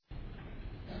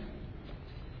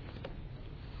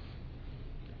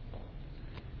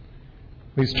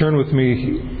Please turn with me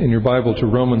in your Bible to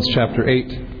Romans chapter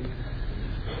 8.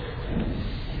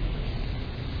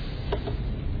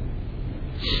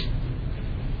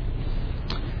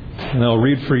 And I'll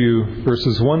read for you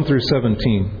verses 1 through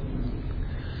 17.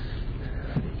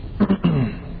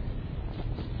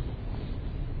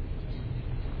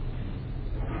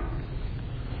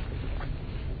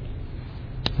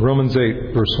 Romans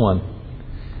 8, verse 1.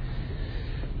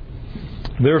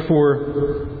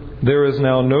 Therefore, there is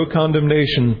now no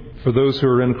condemnation for those who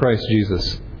are in Christ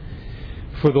Jesus.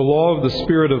 For the law of the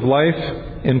Spirit of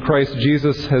life in Christ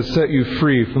Jesus has set you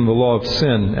free from the law of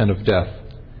sin and of death.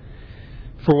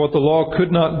 For what the law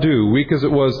could not do, weak as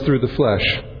it was through the flesh,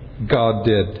 God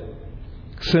did.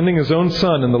 Sending His own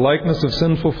Son in the likeness of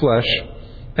sinful flesh,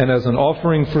 and as an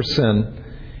offering for sin,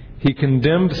 He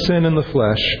condemned sin in the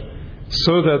flesh,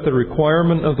 so that the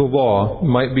requirement of the law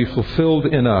might be fulfilled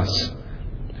in us,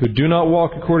 who do not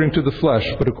walk according to the flesh,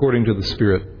 but according to the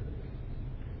Spirit.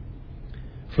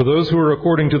 For those who are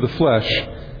according to the flesh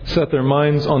set their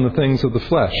minds on the things of the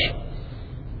flesh,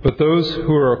 but those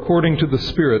who are according to the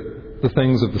Spirit, the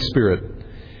things of the Spirit.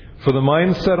 For the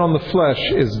mind set on the flesh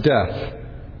is death,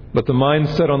 but the mind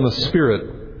set on the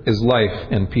Spirit is life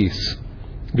and peace.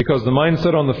 Because the mind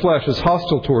set on the flesh is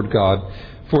hostile toward God,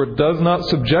 for it does not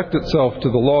subject itself to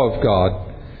the law of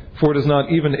God, for it is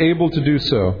not even able to do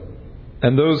so.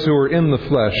 And those who are in the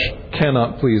flesh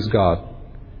cannot please God.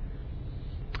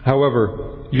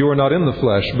 However, you are not in the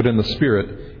flesh, but in the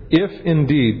Spirit, if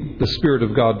indeed the Spirit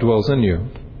of God dwells in you.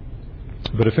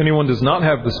 But if anyone does not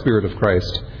have the Spirit of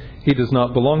Christ, he does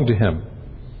not belong to Him.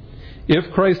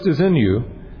 If Christ is in you,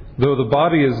 though the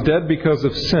body is dead because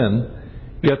of sin,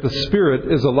 yet the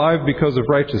Spirit is alive because of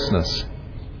righteousness.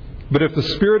 But if the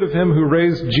Spirit of Him who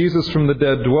raised Jesus from the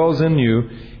dead dwells in you,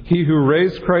 He who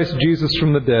raised Christ Jesus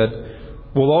from the dead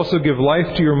will also give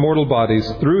life to your mortal bodies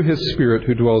through His Spirit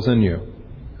who dwells in you.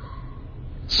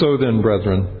 So then,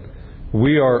 brethren,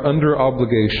 we are under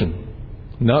obligation,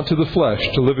 not to the flesh,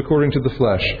 to live according to the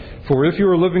flesh. For if you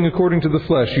are living according to the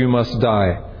flesh, you must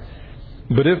die.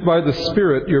 But if by the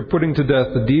Spirit you are putting to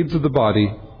death the deeds of the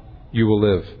body, you will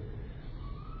live.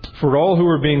 For all who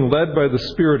are being led by the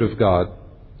Spirit of God,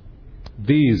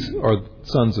 these are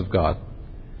sons of God.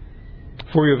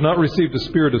 For you have not received a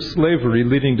spirit of slavery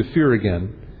leading to fear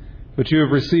again, but you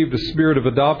have received a spirit of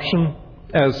adoption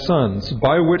as sons,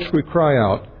 by which we cry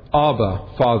out,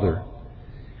 Abba, Father.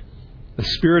 The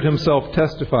Spirit Himself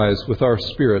testifies with our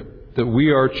spirit that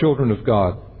we are children of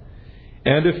God.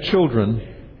 And if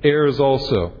children, heirs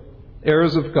also,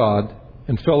 heirs of God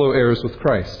and fellow heirs with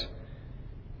Christ,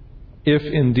 if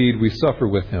indeed we suffer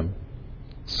with Him,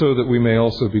 so that we may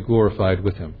also be glorified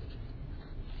with Him.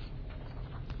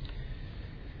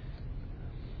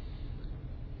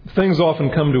 Things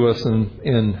often come to us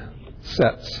in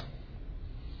sets. Have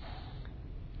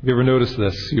you ever noticed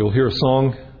this? You'll hear a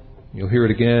song, you'll hear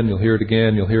it again, you'll hear it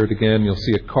again, you'll hear it again, you'll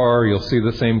see a car, you'll see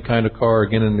the same kind of car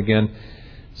again and again.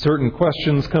 Certain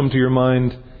questions come to your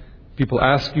mind. People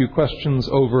ask you questions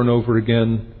over and over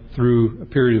again through a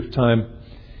period of time.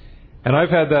 And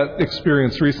I've had that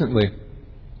experience recently.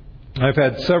 I've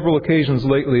had several occasions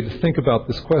lately to think about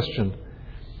this question.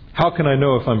 How can I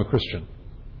know if I'm a Christian?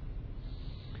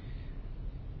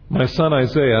 My son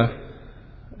Isaiah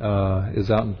is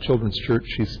out in children's church.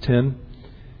 He's 10.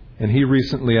 And he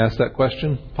recently asked that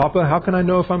question. Papa, how can I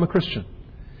know if I'm a Christian?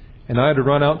 And I had to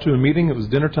run out to a meeting. It was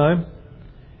dinner time.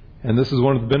 And this is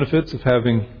one of the benefits of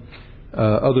having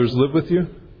others live with you.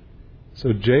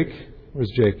 So Jake,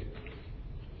 where's Jake?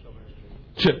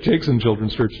 Jake's in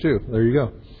children's church too. There you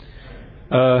go.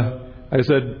 I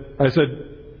said,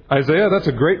 Isaiah, that's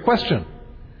a great question.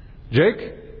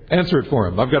 Jake, answer it for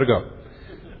him. I've got to go.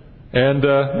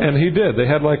 And he did. They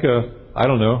had like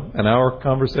an hour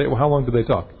conversation. Well, how long did they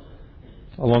talk?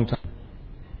 A long time.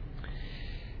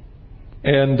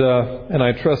 And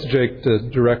I trust Jake to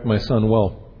direct my son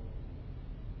well.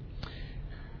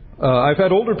 I've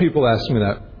had older people ask me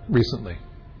that recently.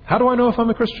 How do I know if I'm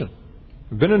a Christian?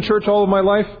 I've been in church all of my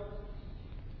life.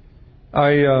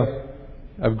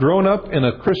 I've grown up in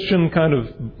a Christian kind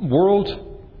of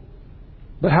world.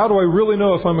 But how do I really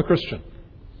know if I'm a Christian?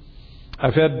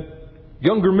 I've had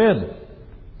younger men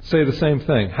say the same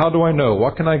thing. How do I know?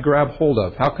 What can I grab hold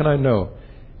of? How can I know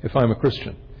if I'm a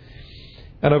Christian?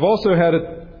 And I've also had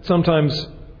it sometimes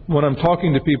when I'm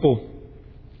talking to people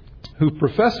who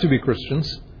profess to be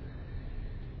Christians,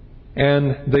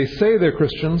 and they say they're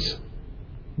Christians,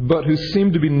 but who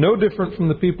seem to be no different from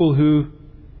the people who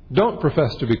don't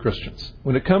profess to be Christians.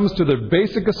 When it comes to their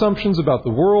basic assumptions about the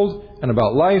world and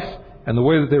about life and the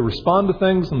way that they respond to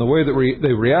things and the way that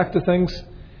they react to things,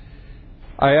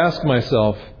 I ask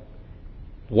myself,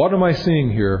 What am I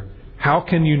seeing here? How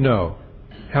can you know?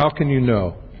 How can you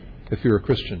know if you're a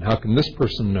Christian? How can this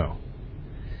person know?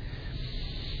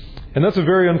 And that's a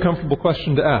very uncomfortable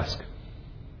question to ask.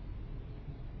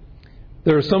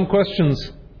 There are some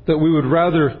questions that we would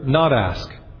rather not ask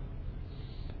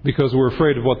because we're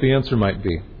afraid of what the answer might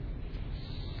be.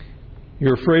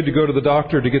 You're afraid to go to the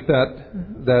doctor to get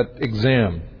that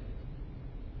exam.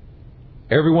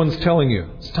 Everyone's telling you,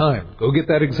 it's time, go get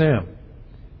that exam.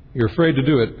 You're afraid to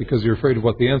do it because you're afraid of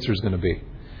what the answer is going to be.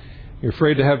 You're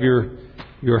afraid to have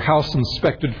your house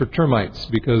inspected for termites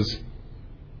because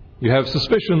you have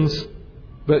suspicions,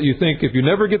 but you think if you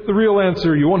never get the real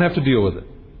answer, you won't have to deal with it.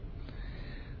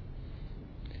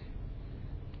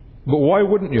 But why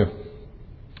wouldn't you?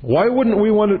 Why wouldn't we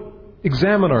want to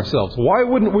examine ourselves? Why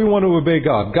wouldn't we want to obey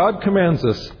God? God commands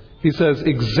us. He says,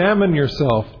 examine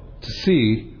yourself to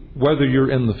see whether you're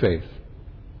in the faith.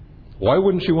 Why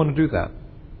wouldn't you want to do that?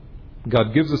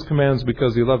 God gives us commands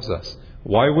because He loves us.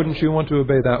 Why wouldn't you want to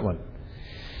obey that one?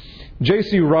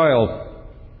 J.C. Ryle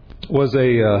was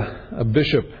a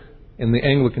bishop in the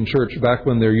Anglican Church back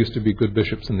when there used to be good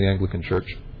bishops in the Anglican Church.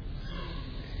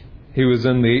 He was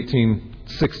in the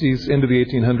 1860s, into the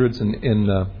 1800s in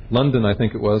London, I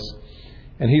think it was.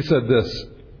 And he said this: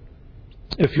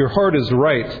 if your heart is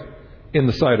right in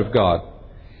the sight of God,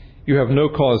 you have no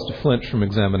cause to flinch from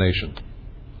examination.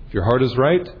 If your heart is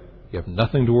right, you have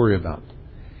nothing to worry about.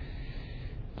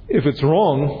 If it's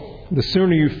wrong, the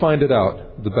sooner you find it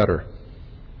out, the better.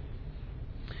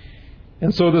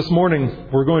 And so this morning,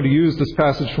 we're going to use this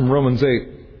passage from Romans 8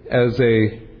 as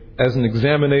an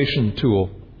examination tool.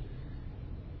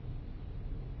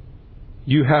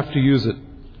 You have to use it.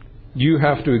 You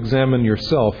have to examine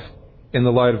yourself in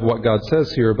the light of what God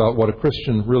says here about what a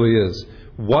Christian really is.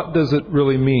 What does it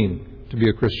really mean to be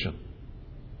a Christian?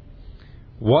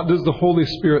 What does the Holy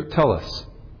Spirit tell us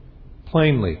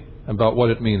plainly about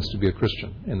what it means to be a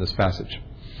Christian in this passage?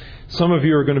 Some of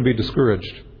you are going to be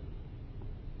discouraged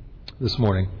this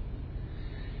morning.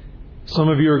 Some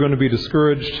of you are going to be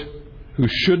discouraged who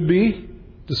should be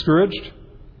discouraged.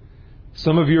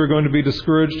 Some of you are going to be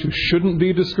discouraged who shouldn't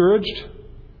be discouraged.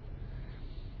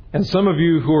 And some of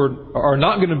you who are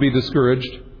not going to be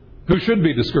discouraged who should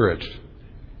be discouraged.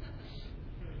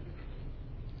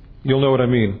 You'll know what I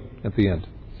mean at the end.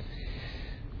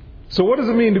 So what does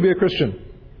it mean to be a Christian?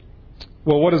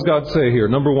 Well, what does God say here?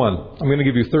 Number one, I'm going to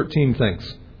give you 13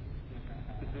 things.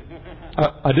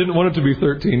 I didn't want it to be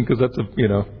 13 because that's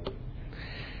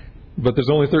but there's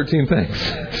only 13 things.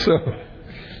 So,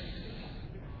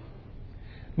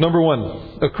 number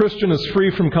one, a Christian is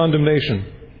free from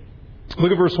condemnation.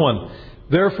 Look at verse 1.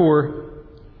 Therefore,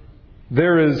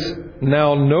 there is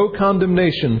now no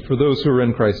condemnation for those who are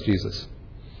in Christ Jesus.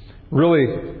 Really,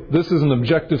 this is an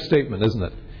objective statement, isn't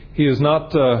it? He's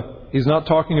not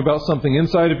talking about something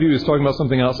inside of you. He's talking about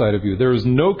something outside of you. There is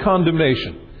no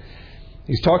condemnation.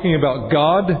 He's talking about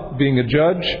God being a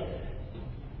judge.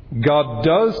 God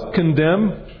does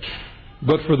condemn,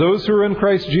 but for those who are in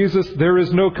Christ Jesus, there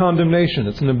is no condemnation.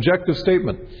 It's an objective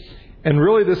statement. And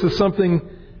really, this is something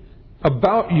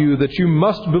about you that you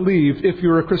must believe if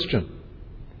you're a Christian.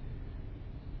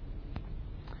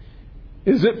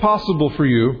 Is it possible for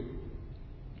you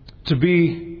to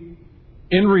be,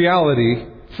 in reality,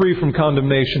 free from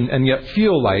condemnation and yet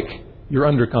feel like you're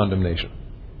under condemnation?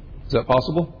 Is that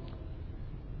possible?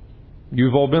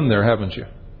 You've all been there, haven't you?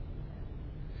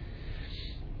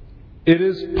 It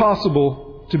is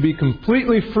possible to be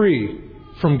completely free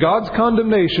from God's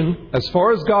condemnation, as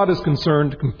far as God is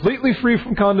concerned, completely free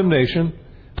from condemnation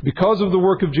because of the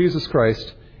work of Jesus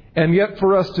Christ, and yet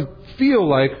for us to feel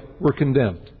like we're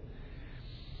condemned.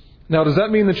 Now, does that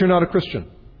mean that you're not a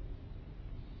Christian?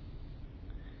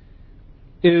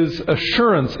 Is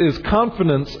assurance, is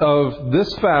confidence of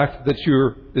this fact that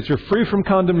you're free from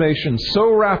condemnation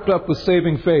so wrapped up with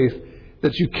saving faith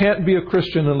that you can't be a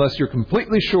Christian unless you're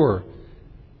completely sure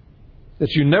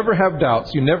that you never have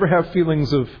doubts, you never have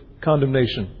feelings of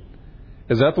condemnation?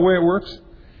 Is that the way it works?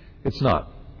 It's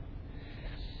not.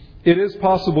 It is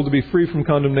possible to be free from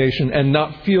condemnation and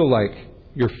not feel like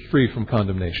you're free from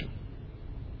condemnation.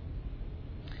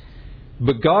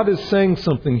 But God is saying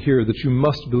something here that you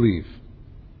must believe.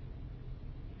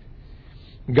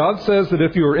 God says that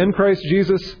if you are in Christ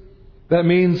Jesus, that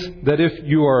means that if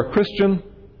you are a Christian,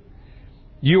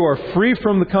 you are free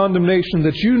from the condemnation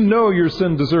that you know your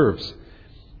sin deserves.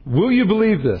 Will you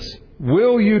believe this?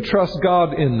 Will you trust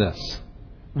God in this?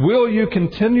 Will you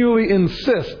continually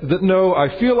insist that, no,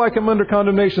 I feel like I'm under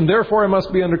condemnation, therefore I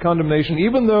must be under condemnation,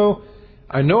 even though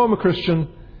I know I'm a Christian?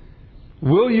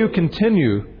 Will you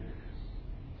continue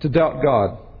to doubt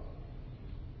God?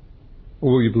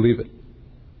 Or will you believe it?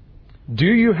 Do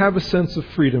you have a sense of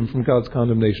freedom from God's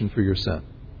condemnation for your sin?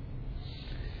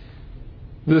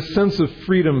 This sense of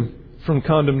freedom from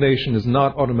condemnation is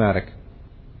not automatic.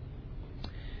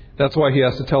 That's why he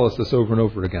has to tell us this over and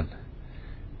over again.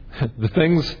 The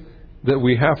things that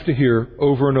we have to hear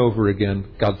over and over again,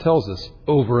 God tells us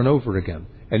over and over again.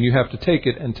 And you have to take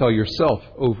it and tell yourself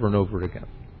over and over again.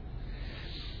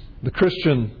 The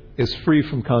Christian is free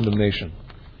from condemnation.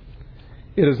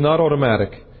 It is not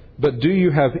automatic. But do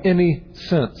you have any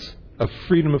sense of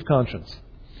freedom of conscience?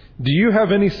 Do you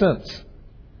have any sense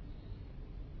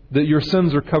that your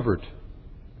sins are covered?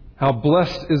 How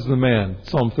blessed is the man,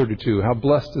 Psalm 32, how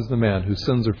blessed is the man whose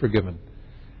sins are forgiven,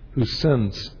 whose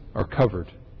sins are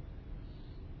covered.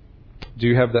 Do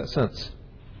you have that sense?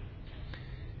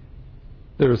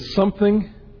 There is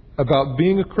something about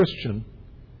being a Christian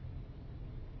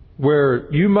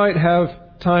where you might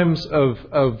have times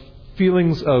of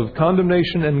feelings of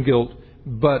condemnation and guilt,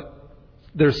 but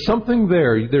there's something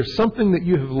there. There's something that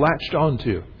you have latched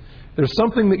onto. There's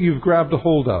something that you've grabbed a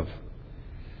hold of.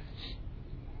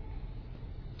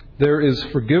 There is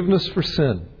forgiveness for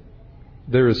sin.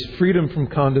 There is freedom from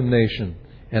condemnation.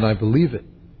 And I believe it.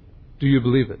 Do you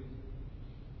believe it?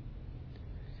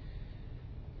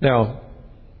 Now,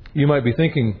 you might be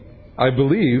thinking, I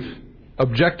believe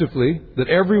objectively that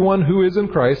everyone who is in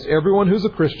Christ, everyone who's a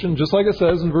Christian, just like it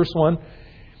says in verse 1,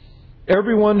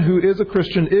 everyone who is a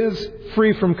Christian is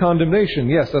free from condemnation.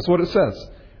 Yes, that's what it says.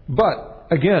 But,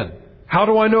 again, how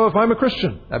do I know if I'm a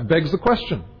Christian? That begs the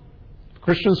question.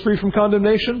 Christians free from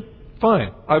condemnation?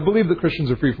 Fine. I believe that Christians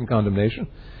are free from condemnation.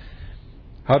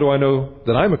 How do I know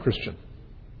that I'm a Christian?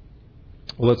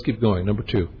 Well, let's keep going. Number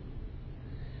 2.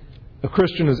 A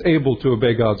Christian is able to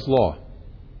obey God's law.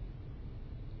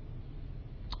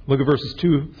 Look at verses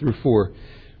 2 through 4.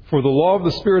 For the law of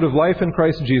the Spirit of life in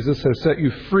Christ Jesus has set you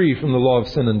free from the law of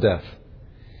sin and death.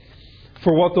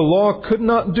 For what the law could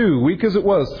not do, weak as it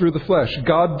was through the flesh,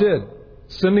 God did.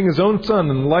 Sending His own Son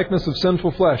in the likeness of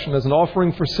sinful flesh, and as an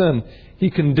offering for sin, He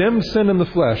condemned sin in the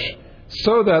flesh,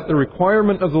 so that the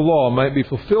requirement of the law might be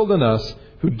fulfilled in us,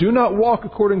 who do not walk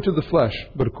according to the flesh,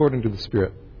 but according to the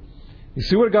Spirit. You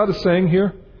see what God is saying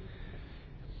here?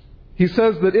 He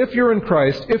says that if you're in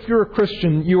Christ, if you're a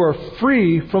Christian, you are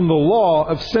free from the law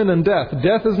of sin and death.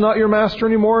 Death is not your master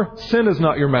anymore. Sin is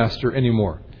not your master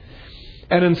anymore.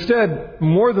 And instead,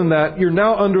 more than that, you're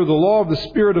now under the law of the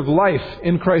Spirit of life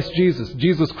in Christ Jesus.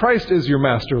 Jesus Christ is your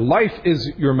master. Life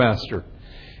is your master.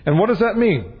 And what does that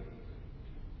mean?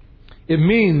 It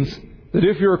means that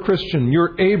if you're a Christian,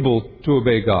 you're able to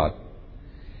obey God.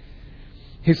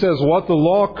 He says, what the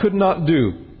law could not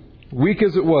do, weak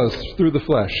as it was through the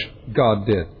flesh, God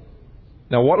did.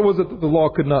 Now, what was it that the law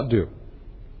could not do?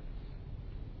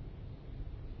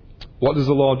 What does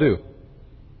the law do?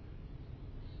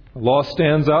 The law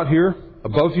stands out here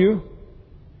above you.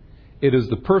 It is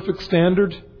the perfect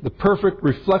standard, the perfect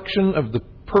reflection of the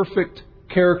perfect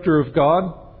character of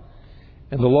God.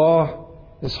 And the law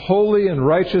is holy and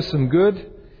righteous and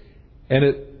good. And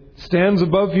it stands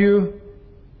above you.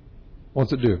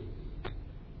 What's it do?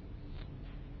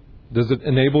 Does it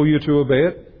enable you to obey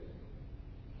it?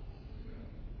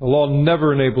 The law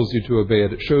never enables you to obey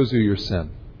it. It shows you your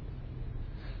sin.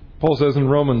 Paul says in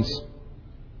Romans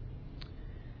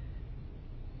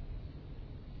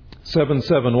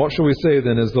 7:7, what shall we say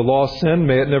then? Is the law sin?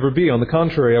 May it never be. On the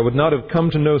contrary, I would not have come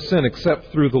to know sin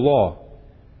except through the law.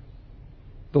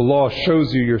 The law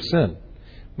shows you your sin.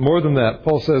 More than that,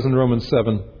 Paul says in Romans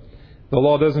 7, the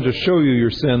law doesn't just show you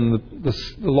your sin,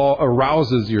 the law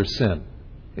arouses your sin.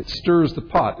 It stirs the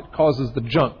pot. It causes the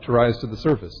junk to rise to the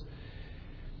surface.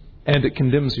 And it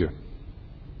condemns you.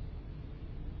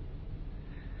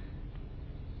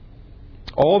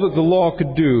 All that the law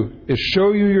could do is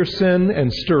show you your sin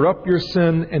and stir up your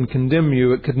sin and condemn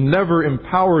you. It could never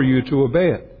empower you to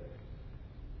obey it.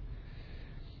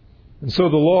 And so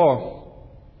the law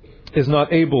is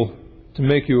not able to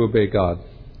make you obey God.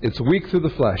 It's weak through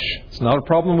the flesh. It's not a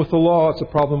problem with the law, it's a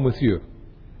problem with you.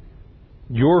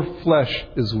 Your flesh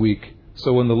is weak.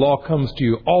 So when the law comes to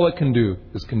you, all it can do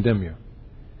is condemn you.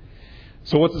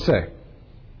 So what's it say?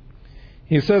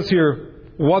 He says here,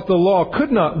 what the law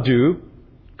could not do,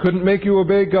 couldn't make you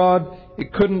obey God.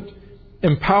 It couldn't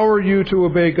empower you to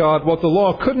obey God. What the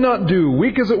law could not do,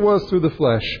 weak as it was through the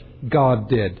flesh, God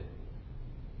did.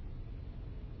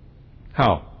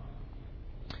 How?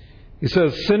 He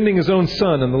says, sending His own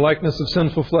Son in the likeness of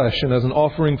sinful flesh and as an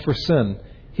offering for sin,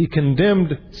 He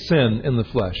condemned sin in the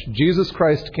flesh. Jesus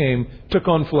Christ came, took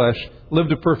on flesh,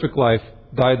 lived a perfect life,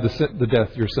 died the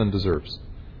death your sin deserves.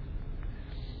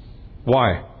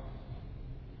 Why?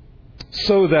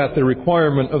 So that the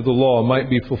requirement of the law might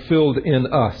be fulfilled in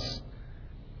us,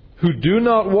 who do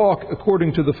not walk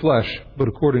according to the flesh, but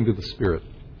according to the Spirit.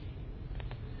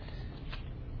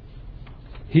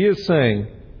 He is saying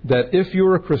that if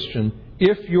you're a Christian,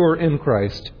 if you're in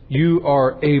Christ, you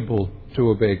are able to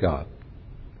obey God.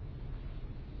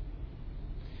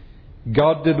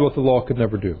 God did what the law could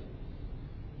never do.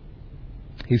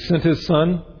 He sent His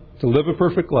Son to live a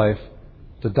perfect life,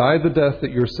 to die the death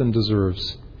that your sin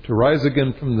deserves, to rise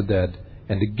again from the dead,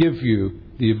 and to give you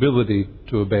the ability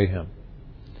to obey Him.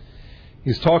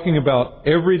 He's talking about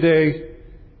everyday,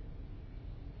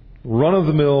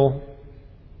 run-of-the-mill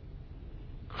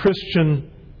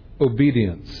Christian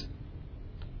obedience.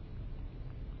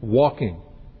 Walking.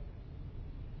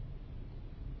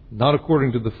 Not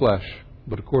according to the flesh,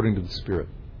 but according to the Spirit.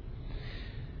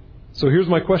 So here's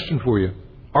my question for you.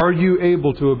 Are you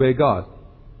able to obey God?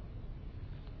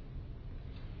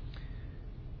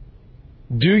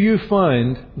 Do you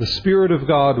find the Spirit of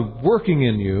God working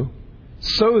in you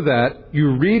so that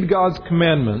you read God's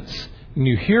commandments and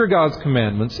you hear God's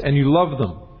commandments and you love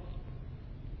them?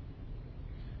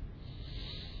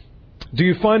 Do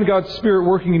you find God's Spirit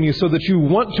working in you so that you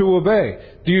want to obey?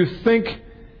 Do you think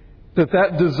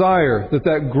that desire,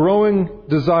 that growing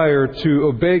desire to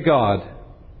obey God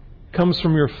comes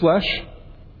from your flesh?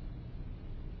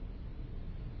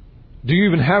 Do you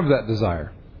even have that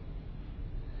desire?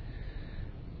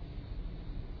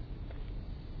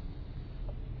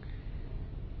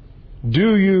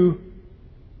 Do you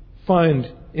find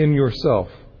in yourself,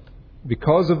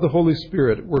 because of the Holy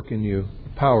Spirit at work in you,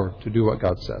 the power to do what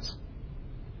God says?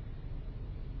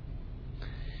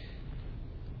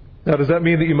 Now, does that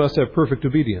mean that you must have perfect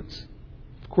obedience?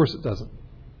 Of course it doesn't.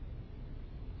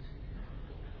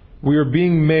 We are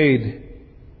being made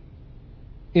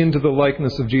into the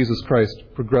likeness of Jesus Christ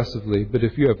progressively, but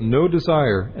if you have no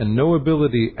desire and no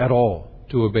ability at all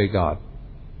to obey God,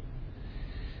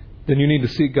 then you need to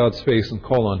seek God's face and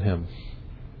call on Him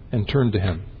and turn to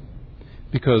Him.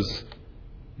 Because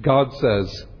God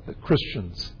says that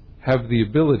Christians have the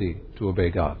ability to obey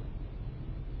God.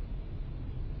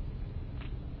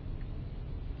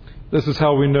 This is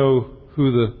how we know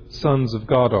who the sons of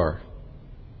God are.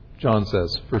 John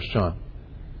says, 1 John.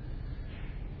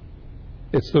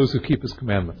 It's those who keep His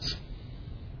commandments.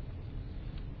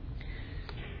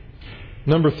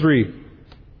 Number 3.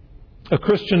 A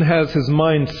Christian has his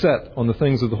mind set on the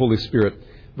things of the Holy Spirit.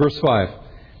 Verse 5.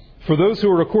 For those who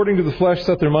are according to the flesh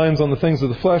set their minds on the things of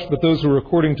the flesh, but those who are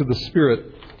according to the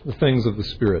Spirit, the things of the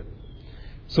Spirit.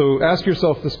 So ask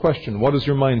yourself this question. What is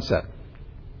your mindset?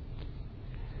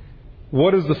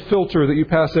 What is the filter that you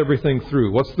pass everything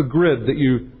through? What's the grid that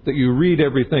you read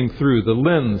everything through? The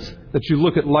lens that you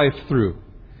look at life through?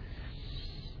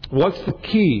 What's the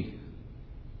key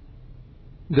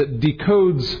that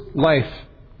decodes life,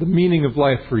 the meaning of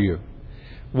life for you?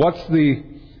 What's the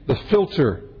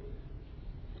filter?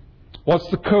 What's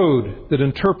the code that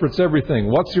interprets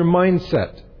everything? What's your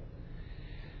mindset?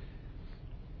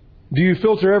 Do you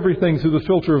filter everything through the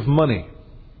filter of money?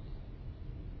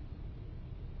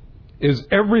 Is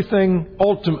everything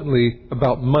ultimately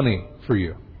about money for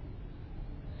you?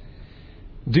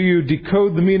 Do you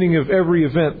decode the meaning of every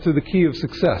event through the key of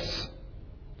success?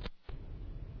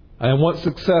 I want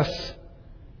success.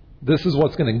 This is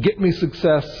what's going to get me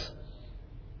success.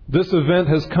 This event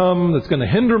has come that's going to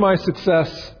hinder my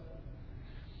success.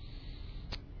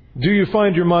 Do you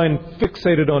find your mind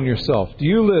fixated on yourself? Do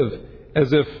you live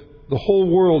as if the whole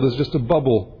world is just a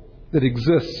bubble that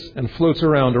exists and floats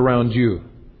around you?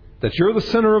 That you're the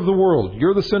center of the world.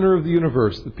 You're the center of the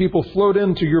universe. The people float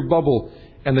into your bubble,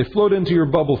 and they float into your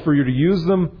bubble for you to use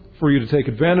them, for you to take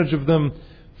advantage of them,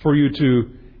 for you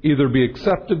to either be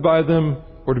accepted by them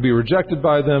or to be rejected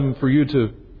by them, for you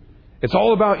to... It's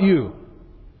all about you.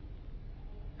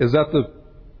 Is that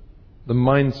the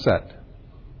mindset?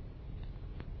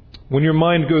 When your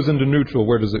mind goes into neutral,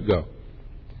 where does it go?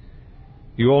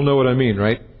 You all know what I mean,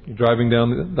 right? You're driving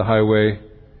down the highway,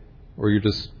 or you're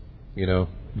just,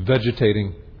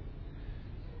 vegetating,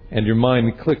 and your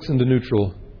mind clicks into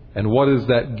neutral. And what is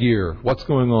that gear? What's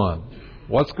going on?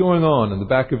 What's going on in the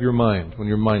back of your mind when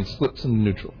your mind slips into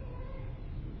neutral?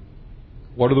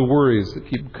 What are the worries that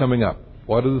keep coming up?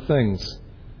 What are the things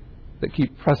that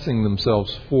keep pressing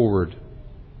themselves forward?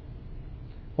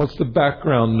 What's the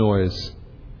background noise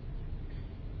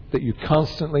that you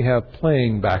constantly have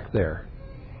playing back there,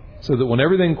 so that when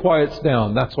everything quiets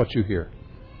down, that's what you hear?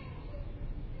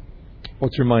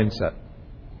 What's your mindset?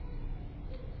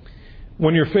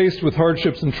 When you're faced with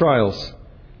hardships and trials,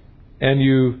 and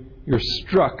you're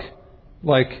struck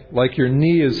like your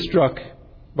knee is struck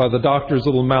by the doctor's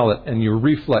little mallet, and your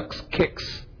reflex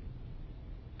kicks.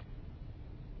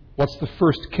 What's the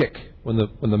first kick when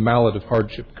the mallet of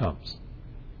hardship comes.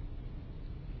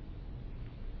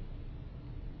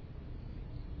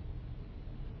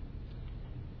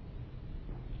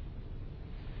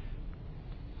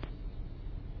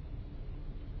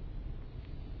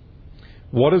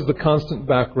 What is the constant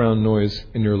background noise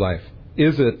in your life?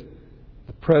 Is it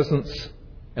the presence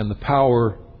and the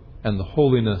power and the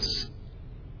holiness,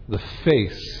 the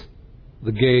face,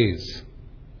 the gaze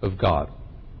of God?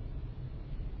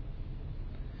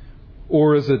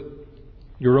 Or is it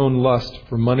your own lust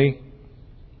for money,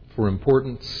 for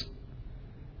importance,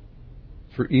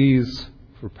 for ease,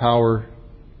 for power?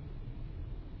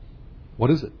 What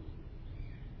is it?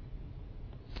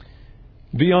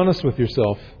 Be honest with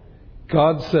yourself.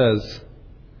 God says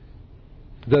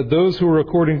that those who are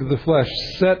according to the flesh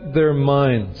set their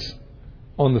minds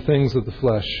on the things of the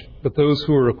flesh, but those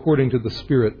who are according to the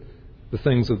Spirit, the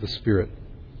things of the Spirit.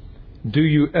 Do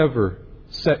you ever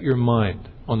set your mind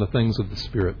on the things of the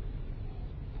Spirit?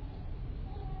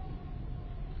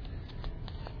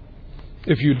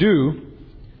 If you do,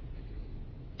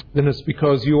 then it's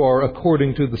because you are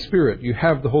according to the Spirit. You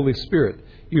have the Holy Spirit.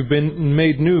 You've been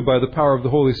made new by the power of the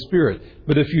Holy Spirit.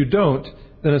 But if you don't,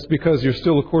 then it's because you're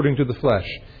still according to the flesh.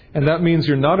 And that means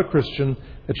you're not a Christian,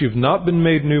 that you've not been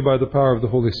made new by the power of the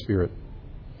Holy Spirit.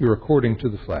 You're according to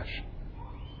the flesh.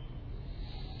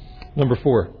 Number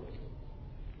 4.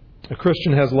 A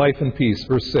Christian has life and peace.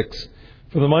 Verse 6.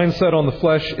 For the mind set on the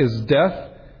flesh is death,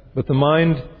 but the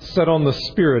mind set on the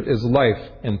Spirit is life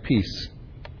and peace.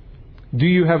 Do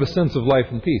you have a sense of life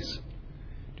and peace?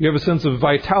 Do you have a sense of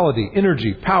vitality,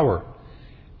 energy, power?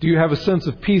 Do you have a sense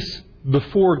of peace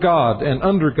before God and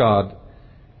under God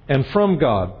and from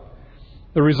God?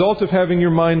 The result of having your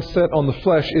mind set on the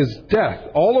flesh is death.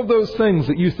 All of those things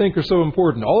that you think are so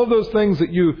important, all of those things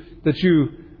that you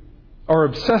are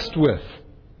obsessed with,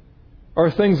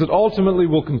 are things that ultimately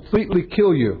will completely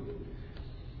kill you.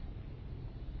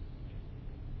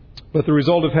 But the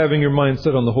result of having your mind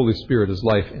set on the Holy Spirit is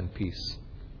life and peace.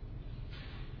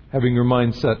 Having your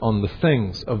mind set on the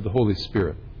things of the Holy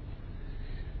Spirit.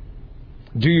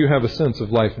 Do you have a sense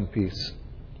of life and peace?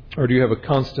 Or do you have a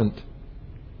constant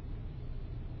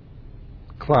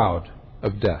cloud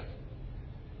of death?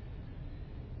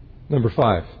 Number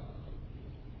 5.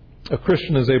 A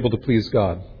Christian is able to please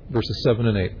God. Verses 7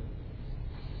 and 8.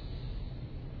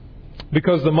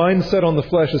 Because the mind set on the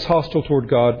flesh is hostile toward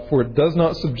God, for it does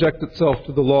not subject itself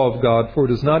to the law of God, for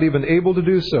it is not even able to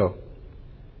do so.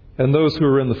 And those who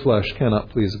are in the flesh cannot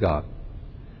please God.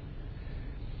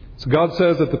 So God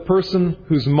says that the person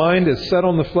whose mind is set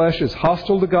on the flesh is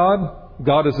hostile to God.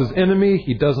 God is his enemy.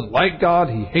 He doesn't like God.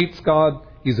 He hates God.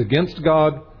 He's against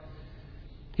God.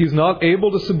 He's not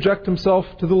able to subject himself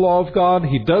to the law of God.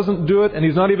 He doesn't do it, and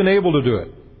he's not even able to do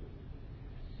it.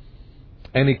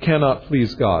 And he cannot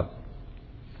please God.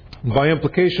 By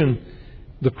implication,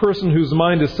 the person whose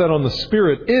mind is set on the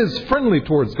Spirit is friendly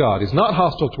towards God. He's not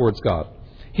hostile towards God.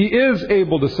 He is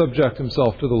able to subject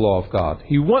himself to the law of God.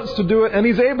 He wants to do it, and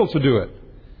he's able to do it.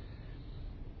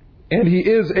 And he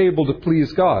is able to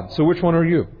please God. So which one are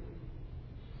you?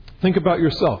 Think about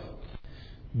yourself.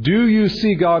 Do you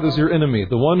see God as your enemy,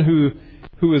 the one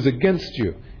who is against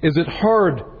you? Is it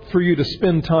hard for you to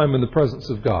spend time in the presence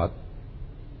of God?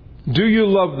 Do you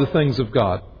love the things of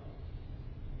God?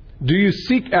 Do you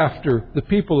seek after the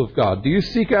people of God? Do you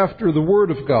seek after the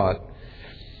Word of God?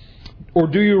 Or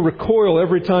do you recoil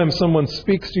every time someone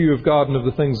speaks to you of God and of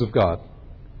the things of God?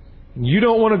 You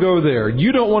don't want to go there.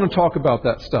 You don't want to talk about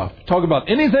that stuff. Talk about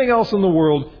anything else in the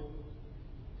world.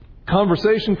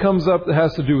 Conversation comes up that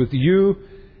has to do with you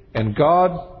and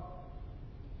God.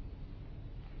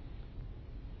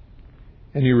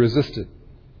 And you resist it.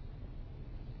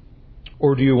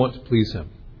 Or do you want to please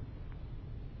Him?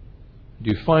 Do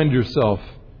you find yourself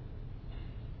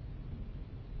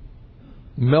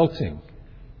melting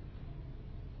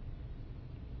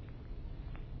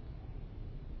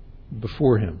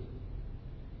before Him,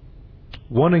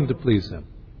 wanting to please Him,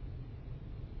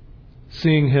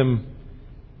 seeing Him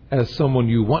as someone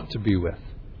you want to be with?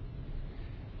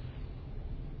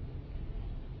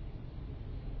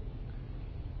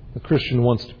 The Christian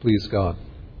wants to please God.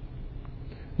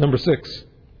 Number 6.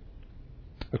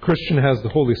 A Christian has the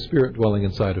Holy Spirit dwelling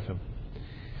inside of him.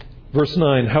 Verse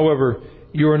 9, however,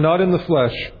 you are not in the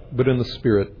flesh, but in the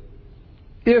Spirit.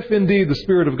 If indeed the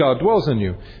Spirit of God dwells in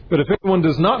you. But if anyone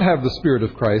does not have the Spirit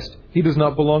of Christ, he does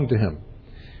not belong to Him.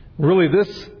 Really,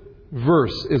 this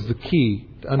verse is the key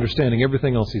to understanding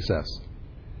everything else he says.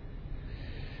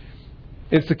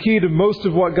 It's the key to most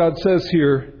of what God says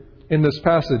here in this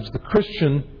passage. The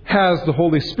Christian has the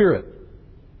Holy Spirit.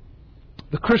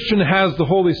 The Christian has the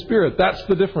Holy Spirit. That's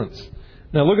the difference.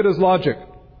 Now look at his logic.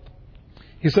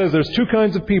 He says there's two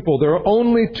kinds of people. There are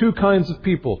only two kinds of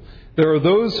people. There are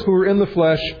those who are in the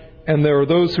flesh, and there are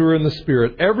those who are in the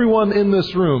Spirit. Everyone in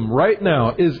this room right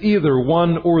now is either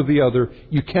one or the other.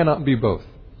 You cannot be both.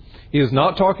 He is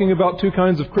not talking about two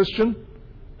kinds of Christian.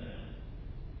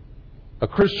 A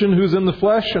Christian who's in the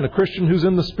flesh and a Christian who's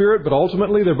in the Spirit, but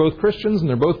ultimately they're both Christians and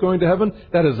they're both going to heaven.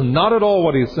 That is not at all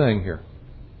what he's saying here.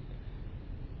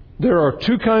 There are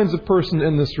two kinds of person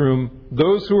in this room.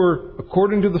 Those who are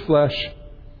according to the flesh,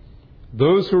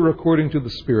 those who are according to the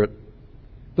Spirit.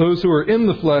 Those who are in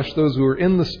the flesh, those who are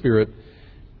in the Spirit.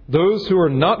 Those who are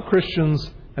not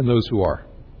Christians and those who are.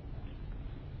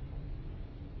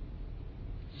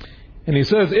 And he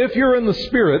says, if you're in the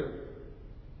Spirit,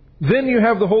 then you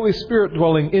have the Holy Spirit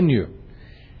dwelling in you.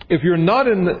 If you're in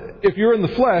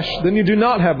the flesh, then you do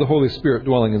not have the Holy Spirit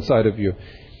dwelling inside of you.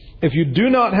 If you do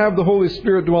not have the Holy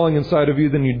Spirit dwelling inside of you,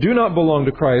 then you do not belong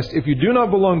to Christ. If you do not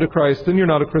belong to Christ, then you're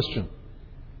not a Christian.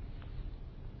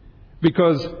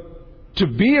 Because to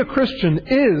be a Christian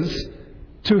is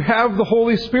to have the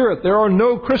Holy Spirit. There are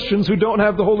no Christians who don't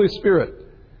have the Holy Spirit.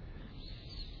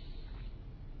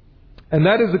 And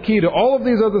that is the key to all of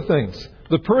these other things.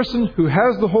 The person who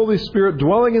has the Holy Spirit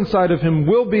dwelling inside of him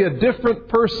will be a different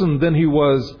person than he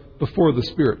was before the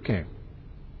Spirit came.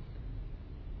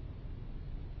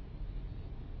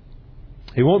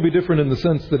 He won't be different in the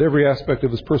sense that every aspect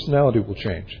of his personality will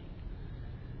change.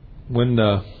 When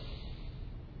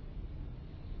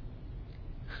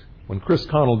Chris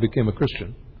Connell became a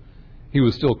Christian, he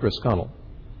was still Chris Connell,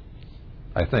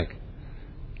 I think.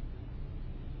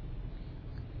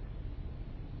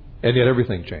 And yet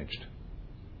everything changed.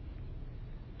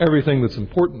 Everything that's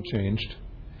important changed.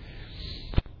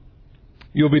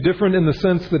 You'll be different in the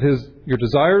sense that your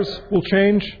desires will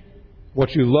change.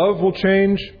 What you love will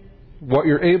change. What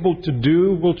you're able to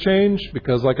do will change.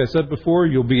 Because like I said before,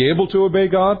 you'll be able to obey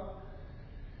God.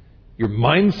 Your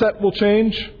mindset will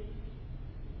change.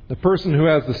 The person who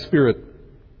has the Spirit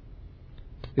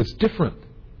is different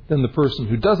than the person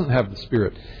who doesn't have the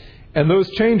Spirit. And those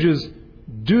changes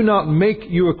do not make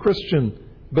you a Christian,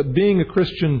 but being a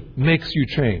Christian makes you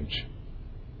change.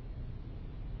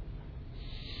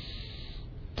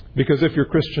 Because if you're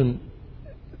Christian,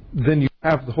 then you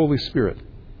have the Holy Spirit.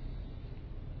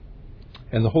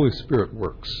 And the Holy Spirit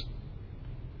works.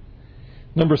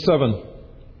 Number 7.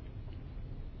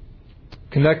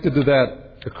 Connected to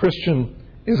that, a Christian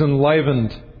is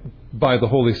enlivened by the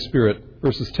Holy Spirit.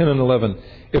 Verses 10 and 11.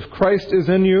 If Christ is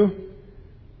in you,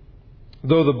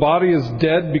 though the body is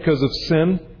dead because of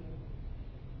sin,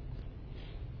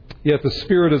 yet the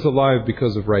Spirit is alive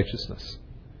because of righteousness.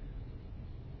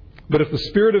 But if the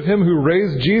Spirit of Him who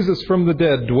raised Jesus from the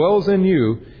dead dwells in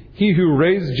you, He who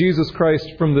raised Jesus Christ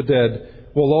from the dead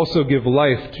will also give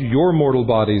life to your mortal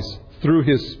bodies through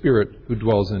His Spirit who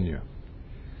dwells in you.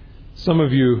 Some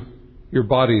of you, your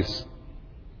bodies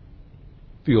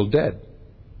feel dead.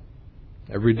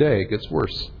 Every day it gets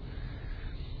worse.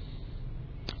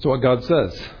 That's what God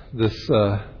says.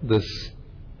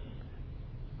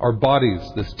 Our bodies,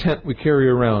 this tent we carry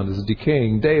around, is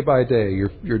decaying day by day.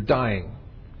 You're dying.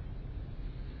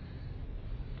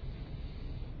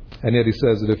 And yet He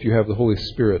says that if you have the Holy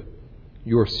Spirit,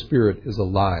 your spirit is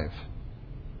alive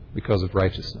because of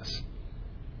righteousness.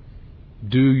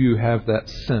 Do you have that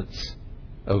sense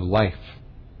of life?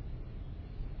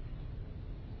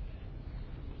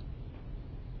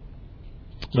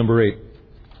 Number 8.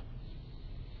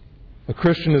 A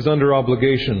Christian is under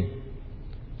obligation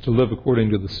to live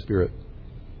according to the Spirit.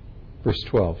 Verse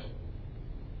 12.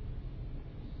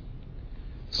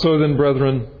 So then,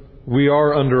 brethren, we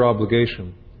are under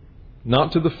obligation,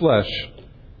 not to the flesh,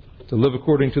 to live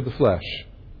according to the flesh.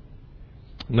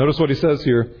 Notice what he says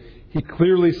here. He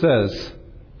clearly says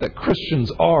that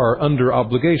Christians are under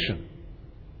obligation.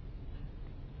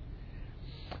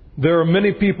 There are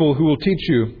many people who will teach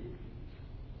you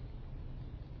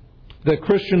that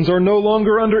Christians are no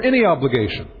longer under any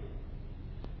obligation.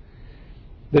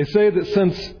 They say that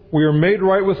since we are made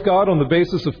right with God on the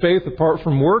basis of faith apart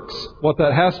from works, what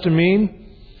that has to mean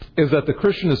is that the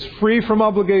Christian is free from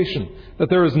obligation, that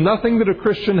there is nothing that a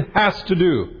Christian has to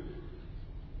do.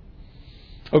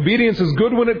 Obedience is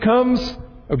good when it comes.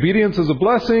 Obedience is a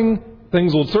blessing.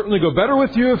 Things will certainly go better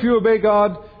with you if you obey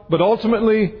God, but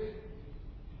ultimately,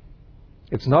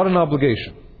 it's not an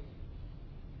obligation.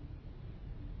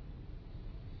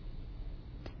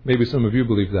 Maybe some of you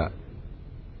believe that.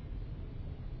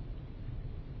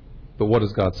 But what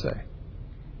does God say?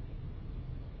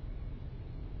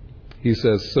 He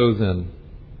says, so then,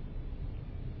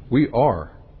 we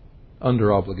are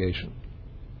under obligation.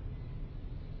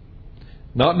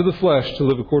 Not to the flesh, to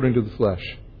live according to the flesh.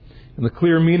 And the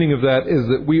clear meaning of that is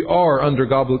that we are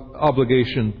under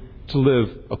obligation to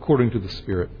live according to the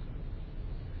Spirit.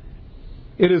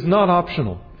 It is not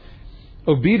optional.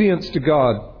 Obedience to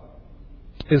God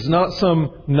is not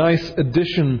some nice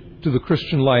addition to the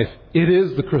Christian life. It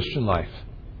is the Christian life.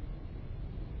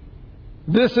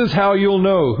 This is how you'll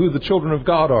know who the children of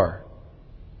God are.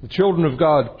 The children of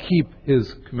God keep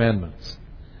His commandments.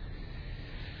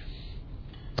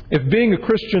 If being a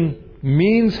Christian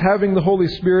means having the Holy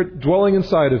Spirit dwelling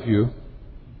inside of you,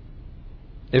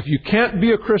 if you can't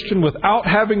be a Christian without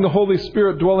having the Holy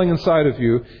Spirit dwelling inside of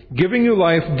you, giving you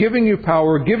life, giving you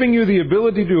power, giving you the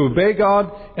ability to obey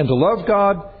God and to love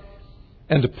God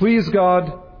and to please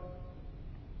God,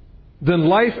 then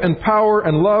life and power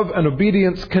and love and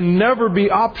obedience can never be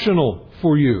optional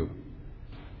for you.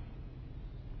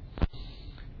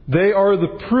 They are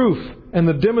the proof and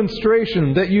the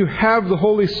demonstration that you have the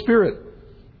Holy Spirit.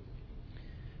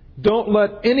 Don't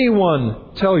let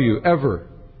anyone tell you ever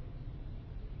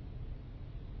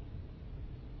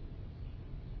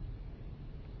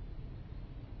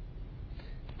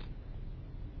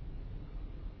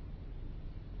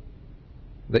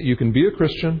that you can be a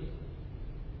Christian,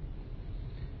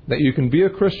 that you can be a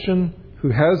Christian who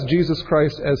has Jesus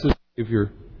Christ as his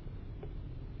Savior,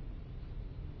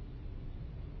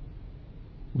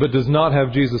 but does not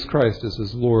have Jesus Christ as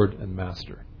his Lord and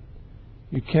Master.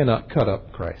 You cannot cut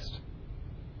up Christ.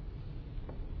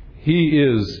 He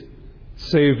is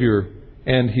Savior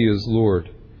and He is Lord,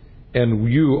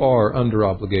 and you are under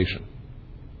obligation.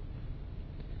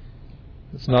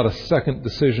 It's not a second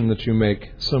decision that you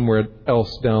make somewhere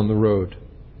else down the road.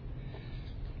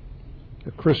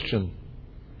 A Christian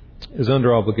is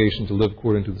under obligation to live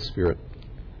according to the Spirit.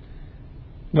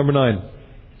 Number 9.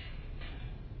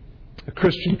 A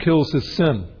Christian kills his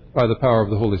sin by the power of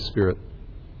the Holy Spirit.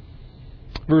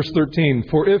 Verse 13,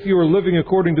 "For if you are living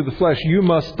according to the flesh, you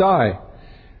must die.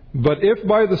 But if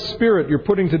by the Spirit you're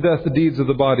putting to death the deeds of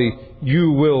the body,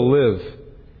 you will live."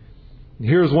 And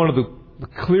here's one of the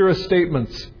clearest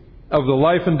statements of the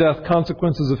life and death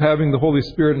consequences of having the Holy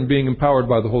Spirit and being empowered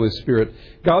by the Holy Spirit.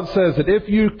 God says that if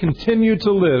you continue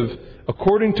to live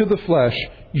according to the flesh,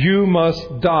 you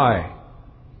must die.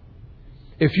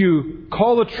 If you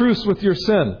call a truce with your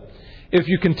sin, if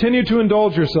you continue to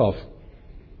indulge yourself,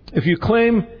 if you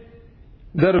claim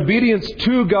that obedience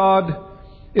to God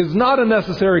is not a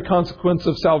necessary consequence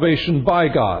of salvation by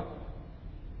God,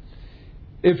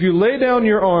 if you lay down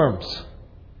your arms,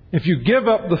 if you give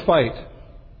up the fight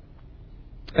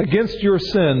against your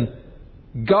sin,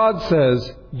 God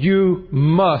says you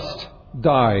must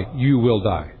die. You will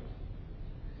die.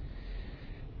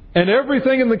 And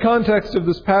everything in the context of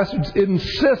this passage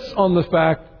insists on the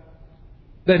fact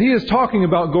that He is talking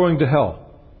about going to hell.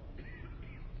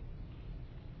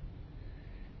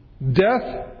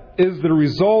 Death is the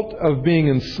result of being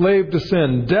enslaved to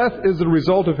sin. Death is the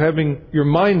result of having your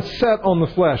mind set on the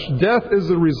flesh. Death is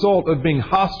the result of being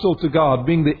hostile to God,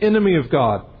 being the enemy of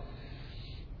God.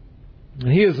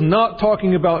 And He is not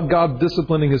talking about God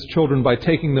disciplining His children by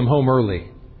taking them home early.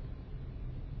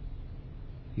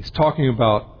 He's talking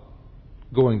about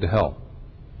going to hell.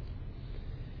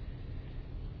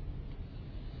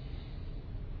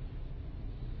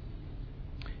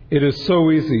 It is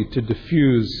so easy to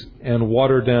diffuse and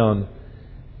water down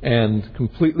and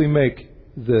completely make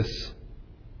this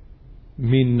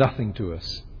mean nothing to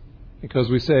us. Because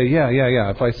we say, yeah,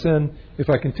 if I sin, if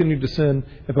I continue to sin,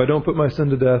 if I don't put my sin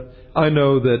to death, I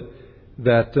know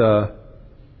that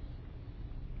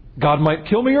God might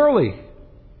kill me early.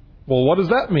 Well, what does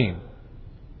that mean?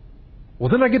 Well,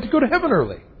 then I get to go to heaven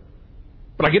early.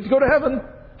 But I get to go to heaven.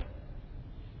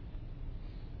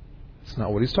 That's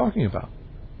not what He's talking about.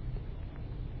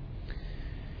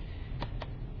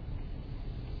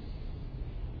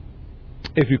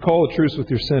 If you call a truce with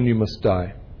your sin, you must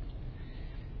die.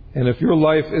 And if your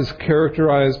life is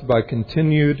characterized by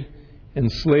continued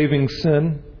enslaving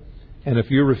sin, and if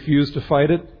you refuse to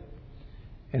fight it,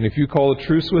 and if you call a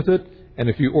truce with it, and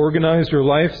if you organize your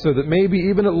life so that maybe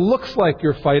even it looks like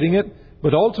you're fighting it,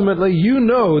 but ultimately you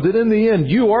know that in the end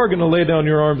you are going to lay down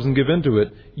your arms and give in to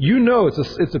it. You know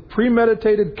it's a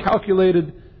premeditated,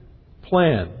 calculated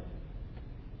plan.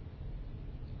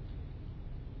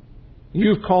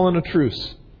 You've called a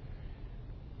truce.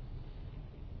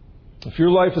 If your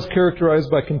life is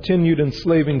characterized by continued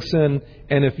enslaving sin,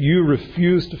 and if you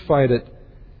refuse to fight it,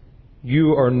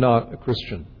 you are not a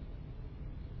Christian.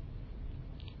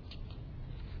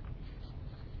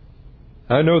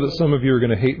 I know that some of you are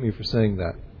going to hate me for saying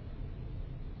that.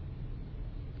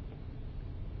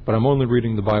 But I'm only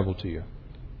reading the Bible to you.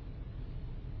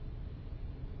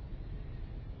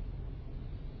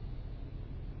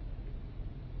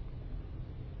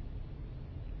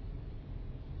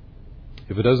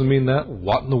 If it doesn't mean that,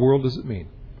 what in the world does it mean?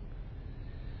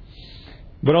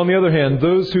 But on the other hand,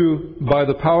 those who, by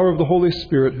the power of the Holy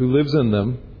Spirit who lives in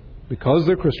them, because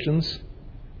they're Christians,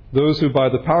 those who by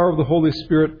the power of the Holy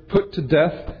Spirit put to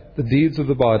death the deeds of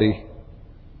the body,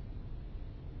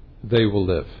 they will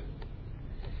live.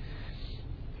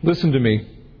 Listen to me.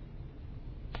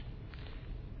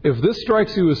 If this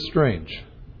strikes you as strange,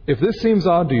 if this seems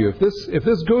odd to you, if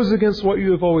this goes against what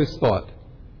you have always thought,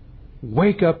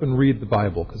 wake up and read the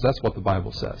Bible, because that's what the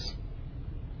Bible says.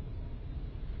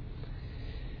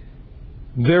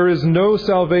 There is no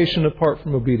salvation apart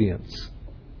from obedience.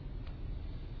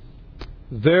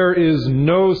 There is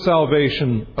no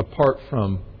salvation apart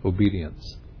from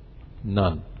obedience.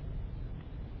 None.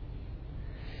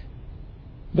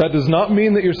 That does not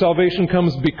mean that your salvation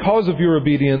comes because of your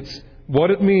obedience. What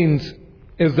it means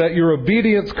is that your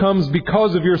obedience comes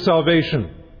because of your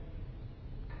salvation.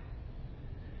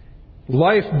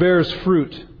 Life bears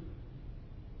fruit.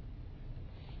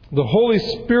 The Holy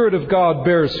Spirit of God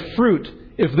bears fruit.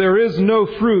 If there is no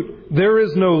fruit, there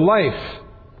is no life.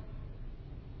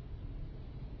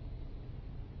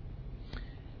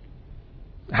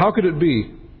 How could it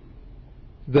be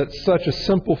that such a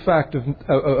simple fact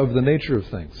of the nature of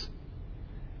things,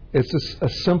 it's a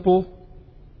simple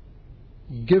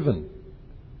given?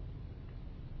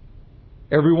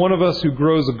 Every one of us who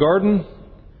grows a garden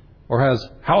or has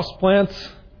house plants,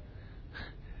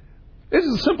 this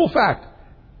is a simple fact.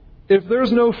 If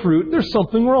there's no fruit, there's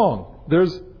something wrong.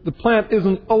 The plant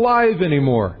isn't alive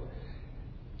anymore.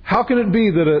 How can it be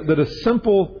that a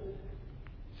simple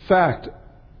fact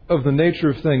of the nature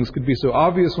of things could be so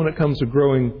obvious when it comes to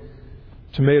growing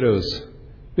tomatoes,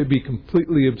 it'd be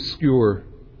completely obscure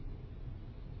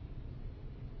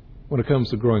when it comes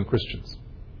to growing Christians?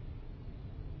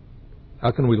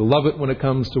 How can we love it when it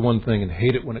comes to one thing and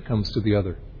hate it when it comes to the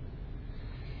other?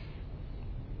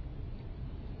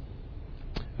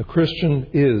 A Christian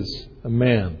is a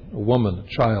man, a woman, a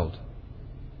child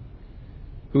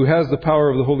who has the power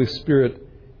of the Holy Spirit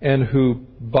and who,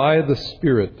 by the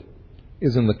Spirit,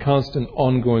 is in the constant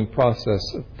ongoing process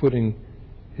of putting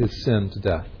his sin to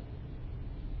death.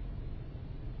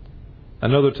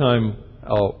 Another time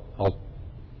I'll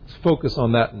focus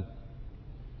on that and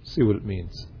see what it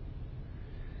means.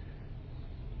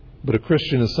 But a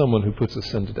Christian is someone who puts his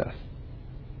sin to death.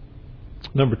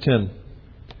 Number 10,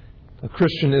 a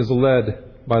Christian is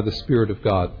led by the Spirit of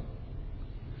God.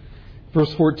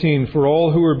 Verse 14, for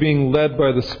all who are being led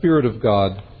by the Spirit of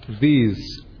God, these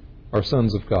are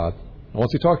sons of God. Now,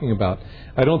 what's he talking about?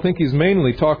 I don't think he's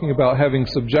mainly talking about having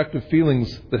subjective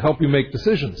feelings that help you make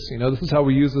decisions. This is how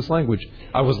we use this language.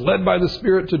 I was led by the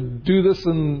Spirit to do this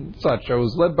and such. I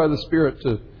was led by the Spirit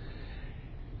to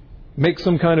make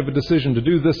some kind of a decision to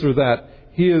do this or that.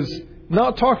 He is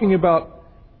not talking about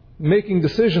making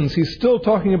decisions. He's still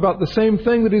talking about the same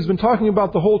thing that he's been talking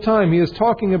about the whole time. He is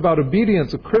talking about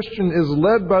obedience. A Christian is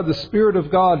led by the Spirit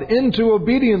of God into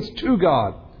obedience to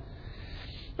God.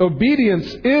 Obedience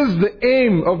is the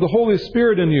aim of the Holy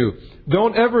Spirit in you.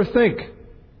 Don't ever think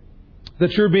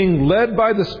that you're being led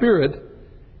by the Spirit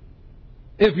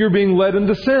if you're being led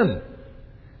into sin.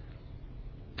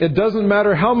 It doesn't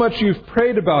matter how much you've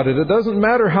prayed about it. It doesn't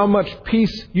matter how much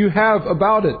peace you have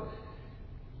about it.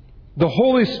 The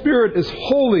Holy Spirit is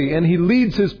holy and He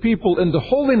leads His people into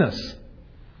holiness.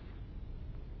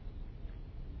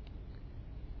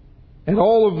 And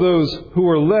all of those who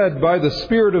are led by the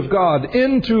Spirit of God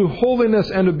into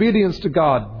holiness and obedience to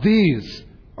God, these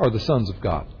are the sons of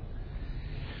God.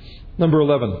 Number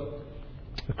 11.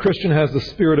 A Christian has the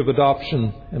spirit of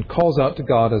adoption and calls out to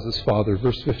God as his Father.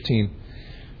 Verse 15.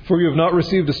 For you have not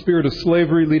received a spirit of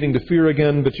slavery leading to fear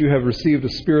again, but you have received a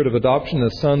spirit of adoption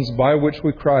as sons, by which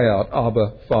we cry out,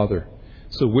 Abba, Father.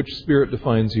 So which spirit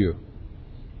defines you?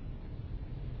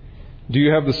 Do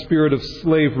you have the spirit of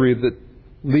slavery that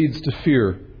leads to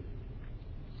fear?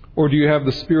 Or do you have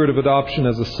the spirit of adoption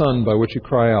as a son by which you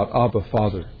cry out, Abba,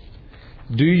 Father?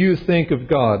 Do you think of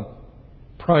God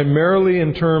primarily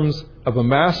in terms of a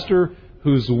master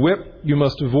whose whip you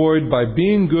must avoid by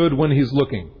being good when He's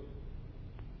looking?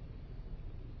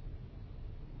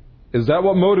 Is that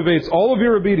what motivates all of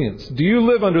your obedience? Do you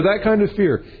live under that kind of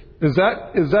fear? Is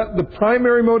that the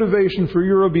primary motivation for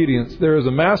your obedience? There is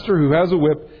a master who has a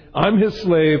whip. I'm his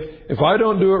slave. If I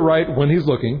don't do it right when he's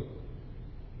looking,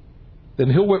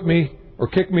 then he'll whip me or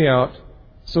kick me out.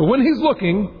 So when he's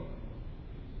looking,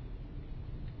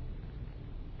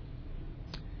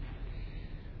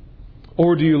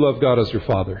 or do you love God as your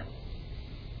Father?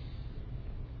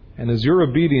 And is your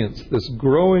obedience this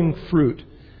growing fruit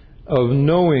of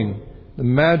knowing the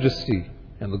majesty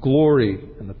and the glory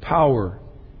and the power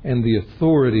and the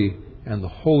authority and the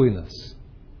holiness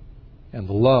and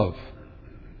the love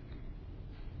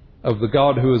of the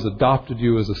God who has adopted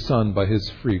you as a son by His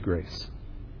free grace?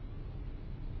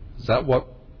 Is that what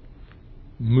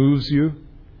moves you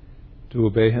to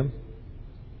obey Him?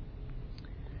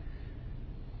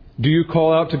 Do you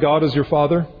call out to God as your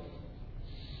Father?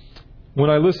 When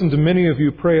I listen to many of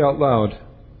you pray out loud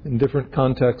in different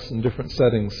contexts and different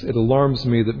settings, it alarms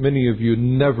me that many of you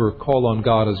never call on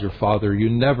God as your Father. You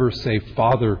never say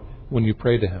Father when you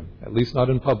pray to Him, at least not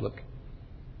in public.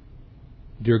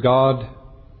 Dear God,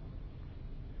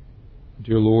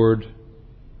 dear Lord,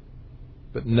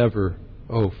 but never,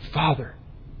 oh Father.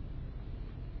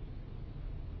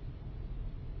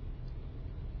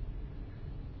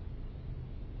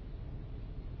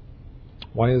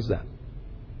 Why is that?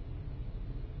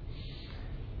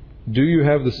 Do you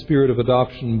have the spirit of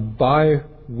adoption by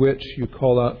which you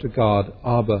call out to God,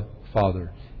 Abba,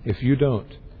 Father? If you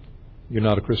don't, you're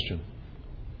not a Christian.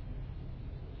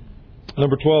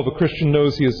 Number 12, a Christian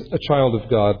knows he is a child of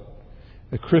God.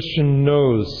 A Christian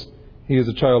knows he is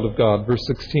a child of God. Verse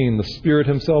 16, the Spirit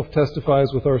Himself testifies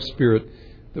with our spirit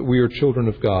that we are children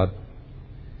of God.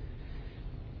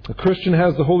 A Christian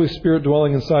has the Holy Spirit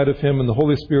dwelling inside of him, and the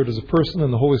Holy Spirit is a person,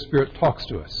 and the Holy Spirit talks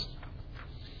to us.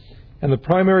 And the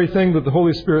primary thing that the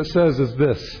Holy Spirit says is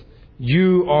this: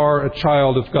 you are a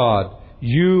child of God.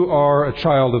 You are a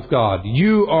child of God.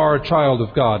 You are a child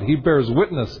of God. He bears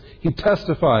witness. He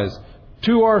testifies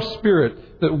to our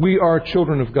spirit that we are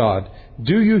children of God.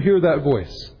 Do you hear that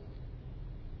voice?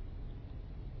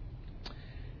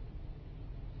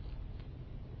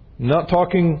 I'm not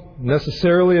talking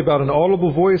necessarily about an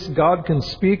audible voice. God can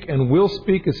speak and will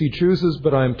speak as He chooses,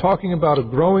 but I am talking about a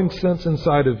growing sense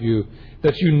inside of you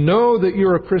that you know that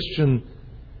you're a Christian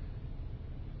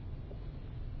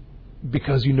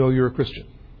because you know you're a Christian.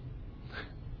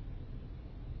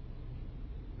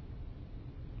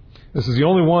 This is the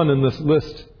only one in this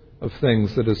list of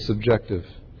things that is subjective.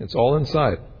 It's all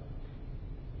inside.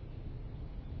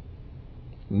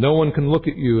 No one can look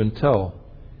at you and tell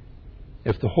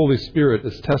if the Holy Spirit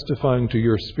is testifying to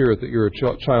your spirit that you're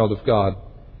a child of God.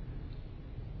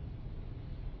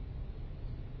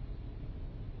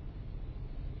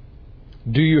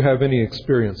 Do you have any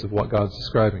experience of what God's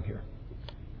describing here?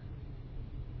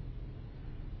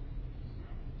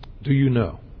 Do you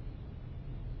know?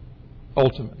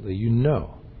 Ultimately, you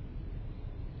know.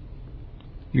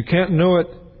 You can't know it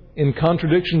in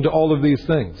contradiction to all of these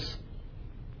things.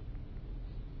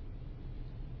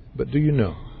 But do you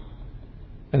know?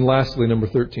 And lastly, number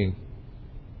 13,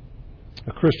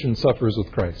 a Christian suffers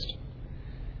with Christ.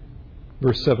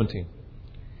 Verse 17.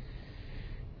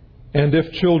 And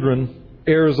if children,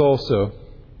 heirs also,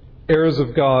 heirs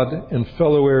of God and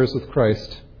fellow heirs with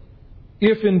Christ,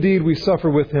 if indeed we suffer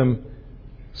with Him,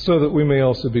 so that we may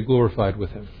also be glorified with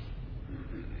Him.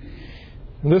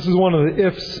 And this is one of the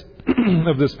ifs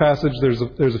of this passage. There's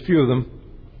a few of them.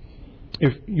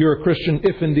 If you're a Christian,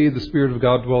 if indeed the Spirit of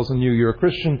God dwells in you, you're a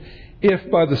Christian.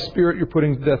 If by the Spirit you're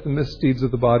putting to death the misdeeds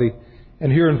of the body.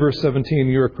 And here in verse 17,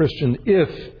 you're a Christian if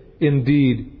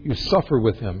indeed you suffer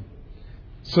with Him,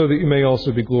 so that you may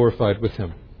also be glorified with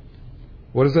Him.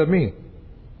 What does that mean?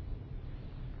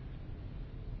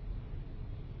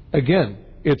 Again,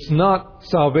 it's not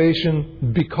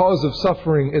salvation because of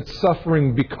suffering. It's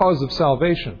suffering because of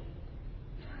salvation.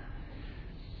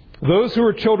 Those who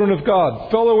are children of God,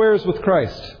 fellow heirs with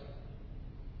Christ,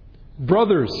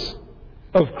 brothers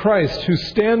of Christ who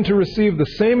stand to receive the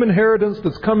same inheritance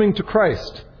that's coming to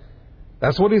Christ.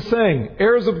 That's what he's saying.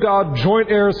 Heirs of God, joint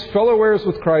heirs, fellow heirs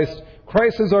with Christ.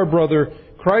 Christ is our brother.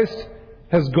 Christ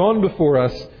has gone before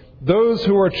us. Those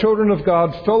who are children of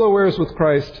God, fellow heirs with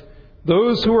Christ,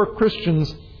 those who are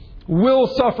Christians will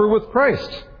suffer with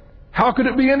Christ. How could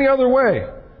it be any other way?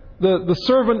 The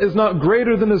servant is not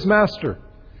greater than his master.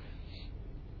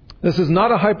 This is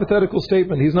not a hypothetical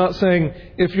statement. He's not saying,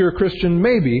 if you're a Christian,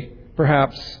 maybe,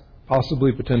 perhaps,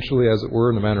 possibly, potentially, as it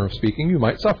were, in a manner of speaking, you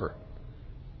might suffer.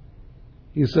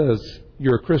 He says,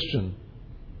 you're a Christian.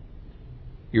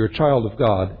 You're a child of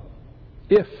God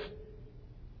if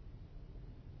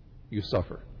you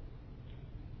suffer.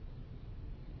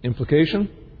 Implication?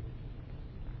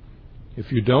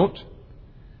 If you don't,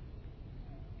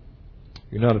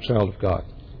 you're not a child of God.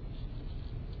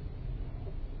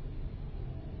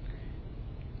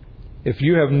 If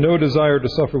you have no desire to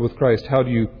suffer with Christ, how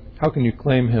can you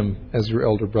claim Him as your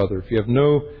elder brother? If you have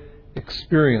no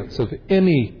experience of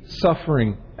any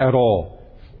suffering at all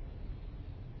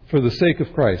for the sake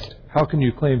of Christ, how can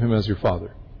you claim Him as your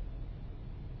father?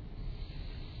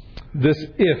 This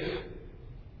if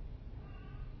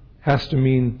has to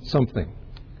mean something.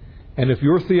 And if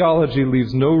your theology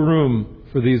leaves no room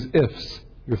for these ifs,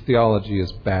 your theology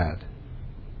is bad.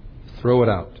 Throw it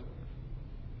out.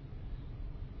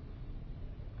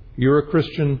 You're a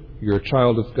Christian, you're a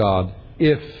child of God,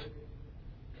 if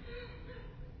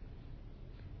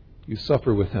you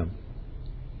suffer with Him.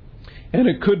 And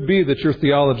it could be that your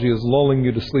theology is lulling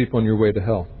you to sleep on your way to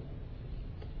hell.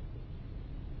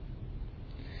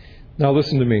 Now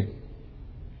listen to me.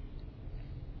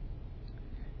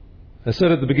 I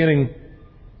said at the beginning,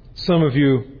 some of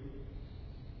you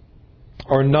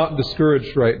are not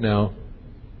discouraged right now,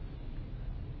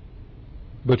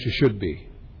 but you should be.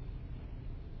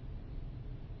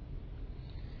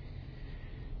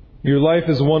 Your life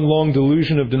is one long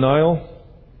delusion of denial.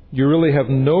 You really have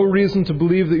no reason to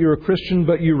believe that you're a Christian,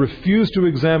 but you refuse to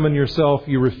examine yourself.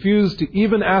 You refuse to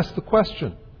even ask the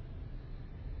question.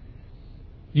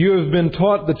 You have been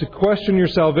taught that to question your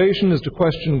salvation is to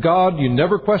question God. You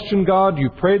never question God. You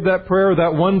prayed that prayer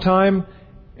that one time,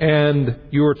 and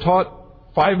you were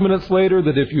taught 5 minutes later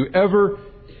that if you ever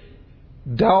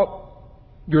doubt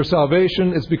your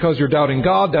salvation, it's because you're doubting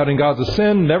God. Doubting God's a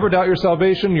sin. Never doubt your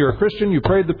salvation. You're a Christian. You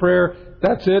prayed the prayer.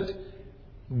 That's it.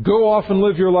 Go off and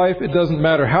live your life. It doesn't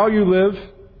matter how you live.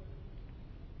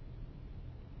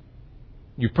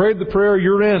 You prayed the prayer.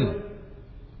 You're in.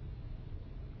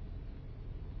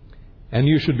 And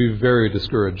you should be very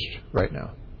discouraged right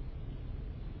now.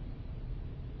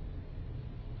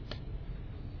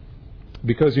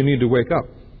 Because you need to wake up.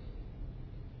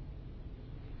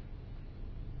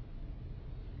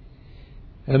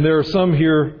 And there are some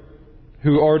here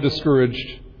who are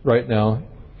discouraged right now,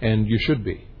 and you should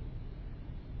be.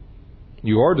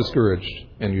 You are discouraged,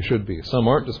 and you should be. Some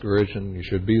aren't discouraged, and you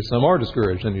should be. Some are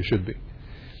discouraged, and you should be.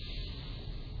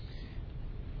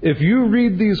 If you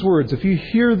read these words, if you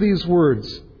hear these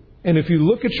words, and if you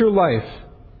look at your life,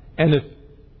 and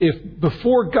if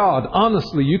before God,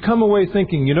 honestly, you come away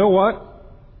thinking, you know what?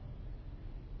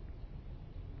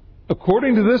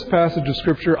 According to this passage of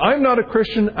Scripture, I'm not a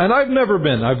Christian, and I've never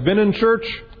been. I've been in church.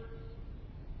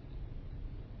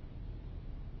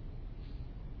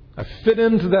 I fit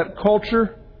into that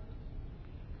culture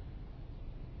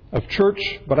of church,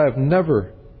 but I've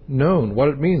never known what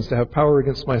it means to have power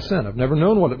against my sin. I've never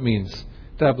known what it means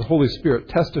to have the Holy Spirit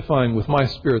testifying with my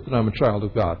spirit that I'm a child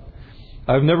of God.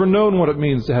 I've never known what it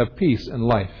means to have peace and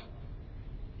life.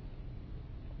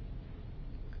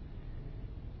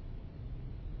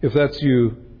 If that's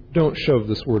you, don't shove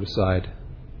this word aside.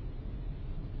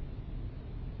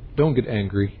 Don't get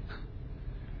angry.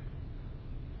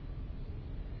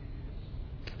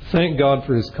 Thank God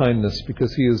for His kindness,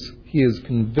 because He is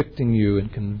convicting you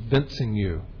and convincing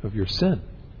you of your sin.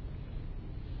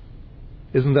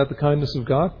 Isn't that the kindness of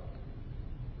God?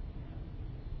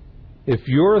 If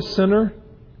you're a sinner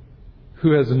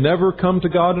who has never come to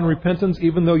God in repentance,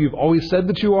 even though you've always said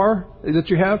that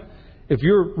you have, if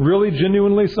you're really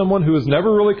genuinely someone who has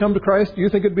never really come to Christ, do you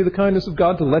think it'd be the kindness of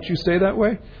God to let you stay that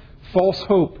way? False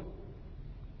hope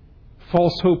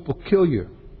will kill you.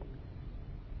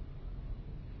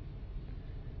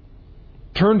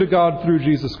 Turn to God through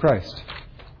Jesus Christ.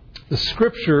 The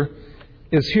Scripture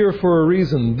is here for a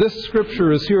reason. This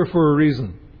Scripture is here for a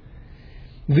reason.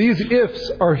 These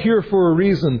ifs are here for a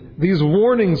reason. These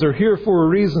warnings are here for a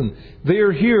reason. They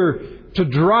are here to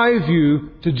drive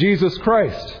you to Jesus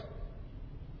Christ.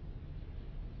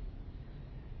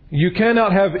 You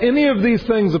cannot have any of these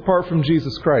things apart from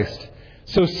Jesus Christ.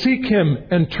 So seek Him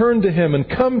and turn to Him and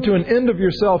come to an end of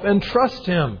yourself and trust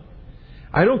Him.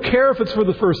 I don't care if it's for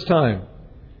the first time.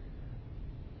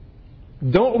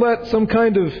 Don't let some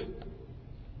kind of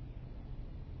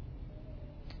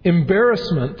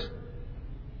embarrassment,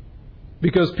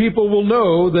 because people will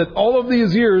know that all of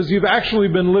these years you've actually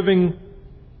been living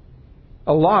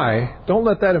a lie. Don't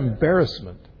let that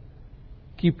embarrassment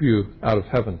keep you out of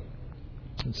heaven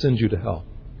and send you to hell.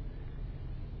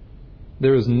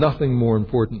 There is nothing more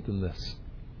important than this.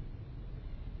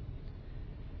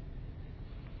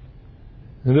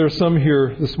 And there are some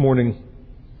here this morning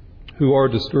who are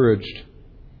discouraged,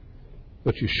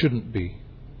 but you shouldn't be.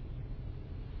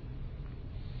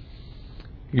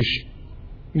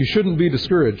 You shouldn't be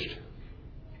discouraged,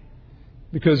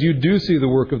 because you do see the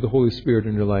work of the Holy Spirit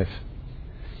in your life.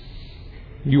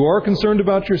 You are concerned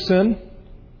about your sin.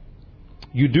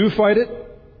 You do fight it.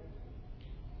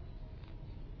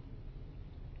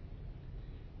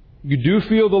 You do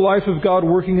feel the life of God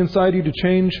working inside you to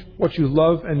change what you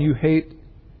love and you hate.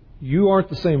 You aren't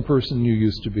the same person you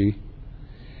used to be.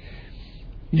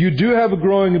 You do have a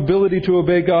growing ability to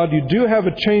obey God. You do have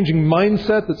a changing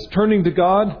mindset that's turning to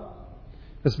God.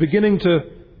 That's beginning to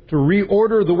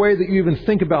reorder the way that you even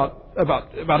think about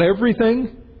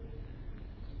everything.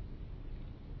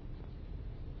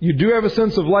 You do have a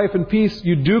sense of life and peace.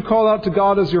 You do call out to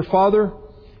God as your Father.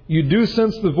 You do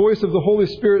sense the voice of the Holy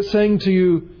Spirit saying to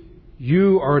you,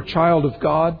 you are a child of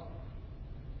God.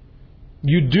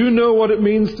 You do know what it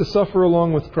means to suffer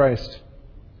along with Christ.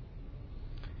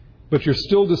 But you're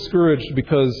still discouraged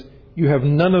because you have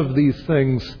none of these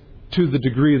things to the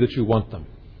degree that you want them.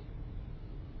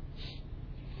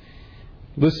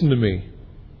 Listen to me,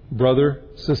 brother,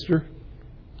 sister.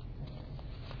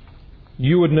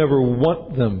 You would never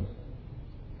want them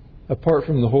apart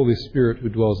from the Holy Spirit who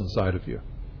dwells inside of you.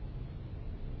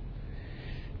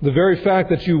 The very fact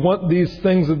that you want these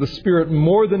things of the Spirit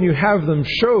more than you have them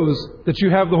shows that you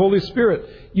have the Holy Spirit.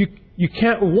 You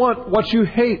can't want what you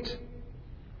hate.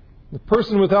 The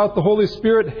person without the Holy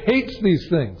Spirit hates these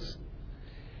things.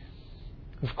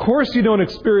 Of course you don't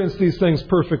experience these things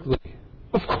perfectly.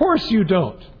 Of course you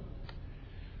don't.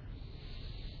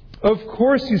 Of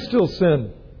course you still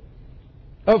sin.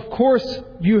 Of course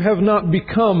you have not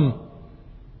become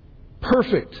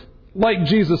perfect like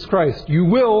Jesus Christ. You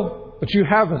will, but you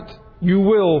haven't. You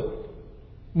will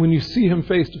when you see Him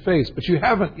face to face, but you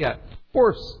haven't yet. Of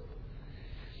course.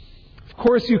 Of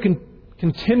course you can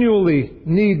continually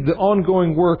need the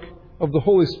ongoing work of the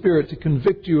Holy Spirit to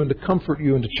convict you and to comfort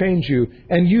you and to change you.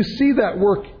 And you see that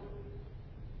work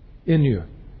in you.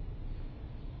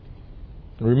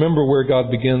 Remember where God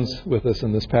begins with us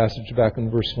in this passage back in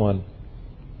verse 1.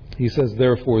 He says,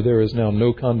 therefore, there is now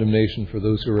no condemnation for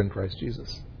those who are in Christ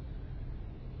Jesus.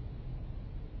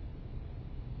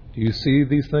 Do you see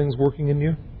these things working in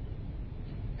you?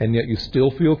 And yet you still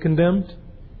feel condemned?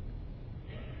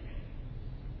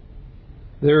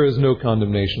 There is no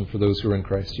condemnation for those who are in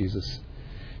Christ Jesus.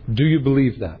 Do you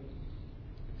believe that?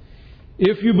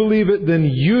 If you believe it, then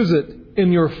use it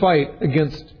in your fight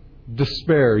against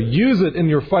despair. Use it in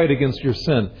your fight against your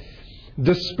sin.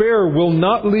 Despair will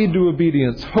not lead to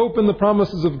obedience. Hope in the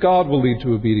promises of God will lead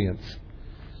to obedience.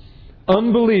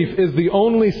 Unbelief is the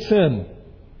only sin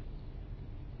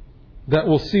that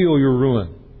will seal your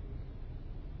ruin.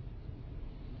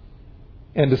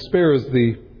 And despair is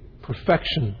the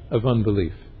perfection of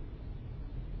unbelief.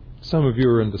 Some of you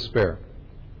are in despair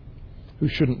who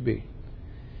shouldn't be.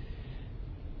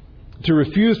 To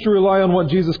refuse to rely on what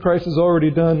Jesus Christ has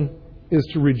already done is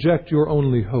to reject your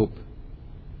only hope.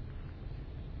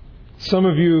 Some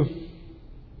of you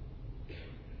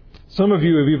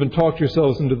have even talked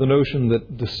yourselves into the notion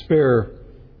that despair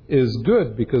is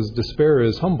good because despair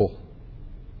is humble.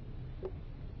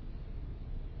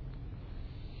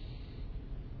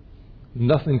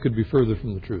 Nothing could be further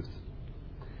from the truth.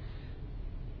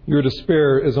 Your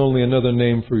despair is only another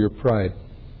name for your pride.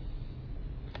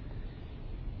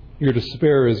 Your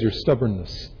despair is your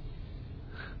stubbornness.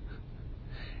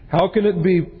 How can it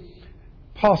be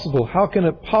possible? How can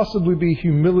it possibly be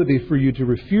humility for you to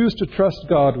refuse to trust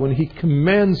God when He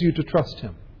commands you to trust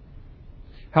Him?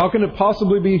 How can it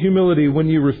possibly be humility when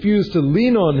you refuse to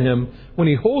lean on Him when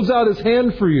He holds out His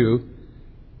hand for you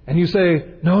and you say,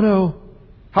 no?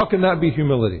 How can that be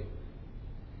humility?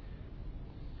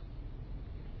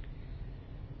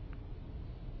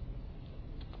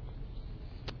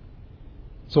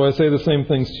 So I say the same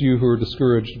things to you who are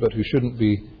discouraged but who shouldn't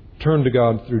be. Turn to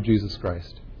God through Jesus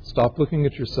Christ. Stop looking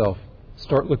at yourself.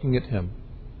 Start looking at Him.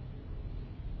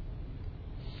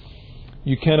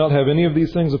 You cannot have any of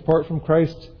these things apart from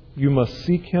Christ. You must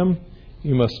seek Him.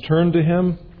 You must turn to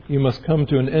Him. You must come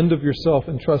to an end of yourself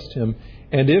and trust Him.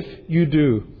 And if you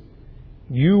do,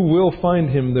 you will find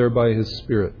Him there by His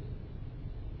Spirit.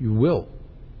 You will.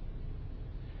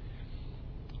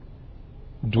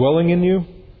 Dwelling in you,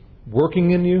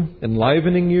 working in you,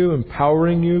 enlivening you,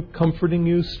 empowering you, comforting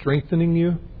you, strengthening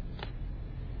you,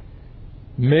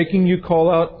 making you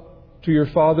call out to your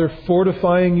Father,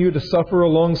 fortifying you to suffer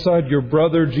alongside your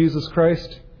brother Jesus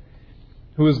Christ,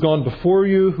 who has gone before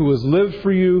you, who has lived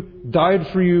for you, died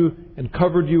for you, and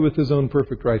covered you with His own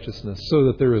perfect righteousness, so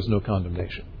that there is no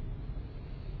condemnation.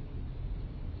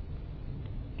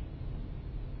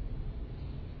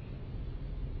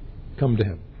 Come to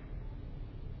Him.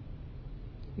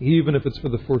 Even if it's for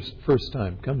the first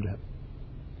time, come to Him.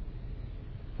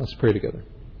 Let's pray together.